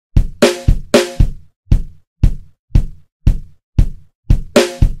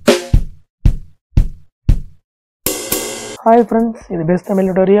Hi friends, இது best Tamil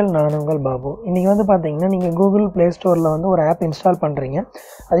tutorial. நான் உங்கள் பாபு. இன்றைக்கி வந்து பார்த்தீங்கன்னா, நீங்கள் கூகுள் ப்ளே ஸ்டோரில் வந்து ஒரு ஆப் இன்ஸ்டால் பண்ணுறீங்க.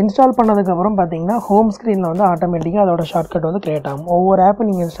 அது இன்ஸ்டால் பண்ணதுக்கப்புறம் பார்த்தீங்கன்னா, ஹோம் ஸ்க்ரீனில் வந்து ஆட்டோமேட்டிக்காக அதோட ஷார்ட்கட் வந்து க்ரியேட் ஆகும். ஒவ்வொரு ஆப்பை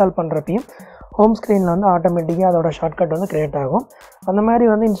நீங்கள் இன்ஸ்டால் பண்ணுறப்பையும் ஹோம் ஸ்க்ரீனில் வந்து ஆட்டோமேட்டிக்காக அதோட ஷார்ட்கட் வந்து க்ரியேட் ஆகும். அந்த மாதிரி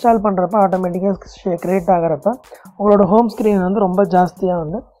வந்து இன்ஸ்டால் பண்ணுறப்ப ஆட்டோமேட்டிக்காக க்ரியேட் ஆகிறப்ப உங்களோட ஹோம் ஸ்க்ரீன் வந்து ரொம்ப ஜாஸ்தியாக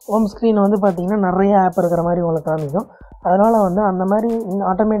வந்து ஹோம் ஸ்க்ரீன் வந்து பார்த்திங்கன்னா நிறைய ஆப் இருக்கிற மாதிரி உங்களுக்கு காமிக்கும். அதனால் வந்து அந்த மாதிரி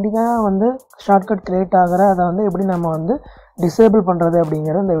ஆட்டோமேட்டிக்காக வந்து ஷார்ட்கட் க்ரியேட் ஆகிற அதை வந்து எப்படி நம்ம வந்து டிசேபிள் பண்ணுறது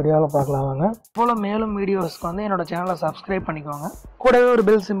அப்படிங்கிறத இந்த வீடியோவில் பார்க்கலாம் வாங்க. போல் மேலும் வீடியோஸ்க்கு வந்து என்னோடய சேனலை சப்ஸ்கிரைப் பண்ணிக்கோங்க. கூடவே ஒரு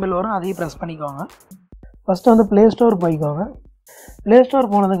பெல் சிம்பிள் வரும், அதையும் ப்ரெஸ் பண்ணிக்கோங்க. ஃபஸ்ட்டு வந்து ப்ளே ஸ்டோர் போய்க்கோங்க. ப்ளே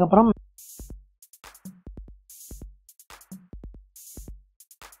ஸ்டோர் போனதுக்கப்புறம்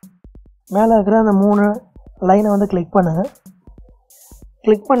மேலே இருக்கிற அந்த 3 லைனை வந்து கிளிக் பண்ணுங்கள்.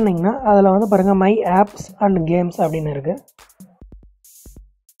 கிளிக் பண்ணிங்கன்னா அதில் வந்து பாருங்கள் மை ஆப்ஸ் அண்ட் கேம்ஸ் அப்படின்னு இருக்குது.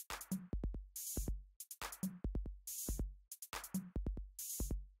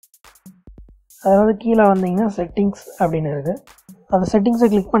 அதாவது கீழே வந்தீங்கன்னா செட்டிங்ஸ் அப்படின்னு இருக்குது. அந்த செட்டிங்ஸை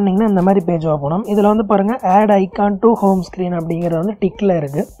கிளிக் பண்ணிங்கன்னா இந்த மாதிரி பேஜ் ஓப்பன். இதில் வந்து பாருங்கள் add icon to home screen அப்படிங்கிறது வந்து டிக்கில்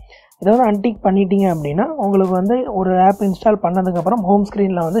இருக்குது. இதை வந்து அன்டிக் பண்ணிட்டீங்க அப்படின்னா உங்களுக்கு வந்து ஒரு ஆப் இன்ஸ்டால் பண்ணதுக்கப்புறம் ஹோம்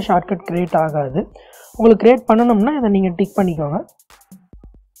ஸ்க்ரீனில் வந்து ஷார்ட்கட் க்ரியேட் ஆகாது. உங்களுக்கு க்ரியேட் பண்ணணும்னா இதை நீங்கள் டிக் பண்ணிக்கோங்க,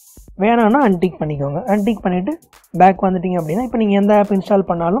 வேணான்னா அன்டிக் பண்ணிக்கோங்க. அன்டிக் பண்ணிவிட்டு பேக் வந்துட்டிங்க அப்படின்னா இப்போ நீங்கள் எந்த ஆப் இன்ஸ்டால்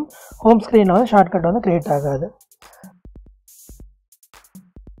பண்ணாலும் ஹோம் ஸ்க்ரீனில் வந்து ஷார்ட்கட் வந்து க்ரியேட் ஆகாது.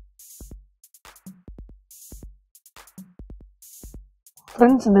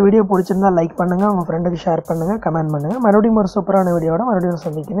 ஃப்ரெண்ட்ஸ், இந்த வீடியோ பிடிச்சிருந்தால் லைக் பண்ணுங்கள், உங்கள் ஃப்ரெண்டுக்கு ஷேர் பண்ணுங்கள், கமெண்ட் பண்ணுங்கள். மறுபடியும் ஒரு சூப்பரான வீடியோட மறுபடியும்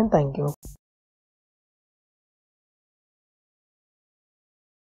சந்திக்கிறேன். தேங்க்யூ.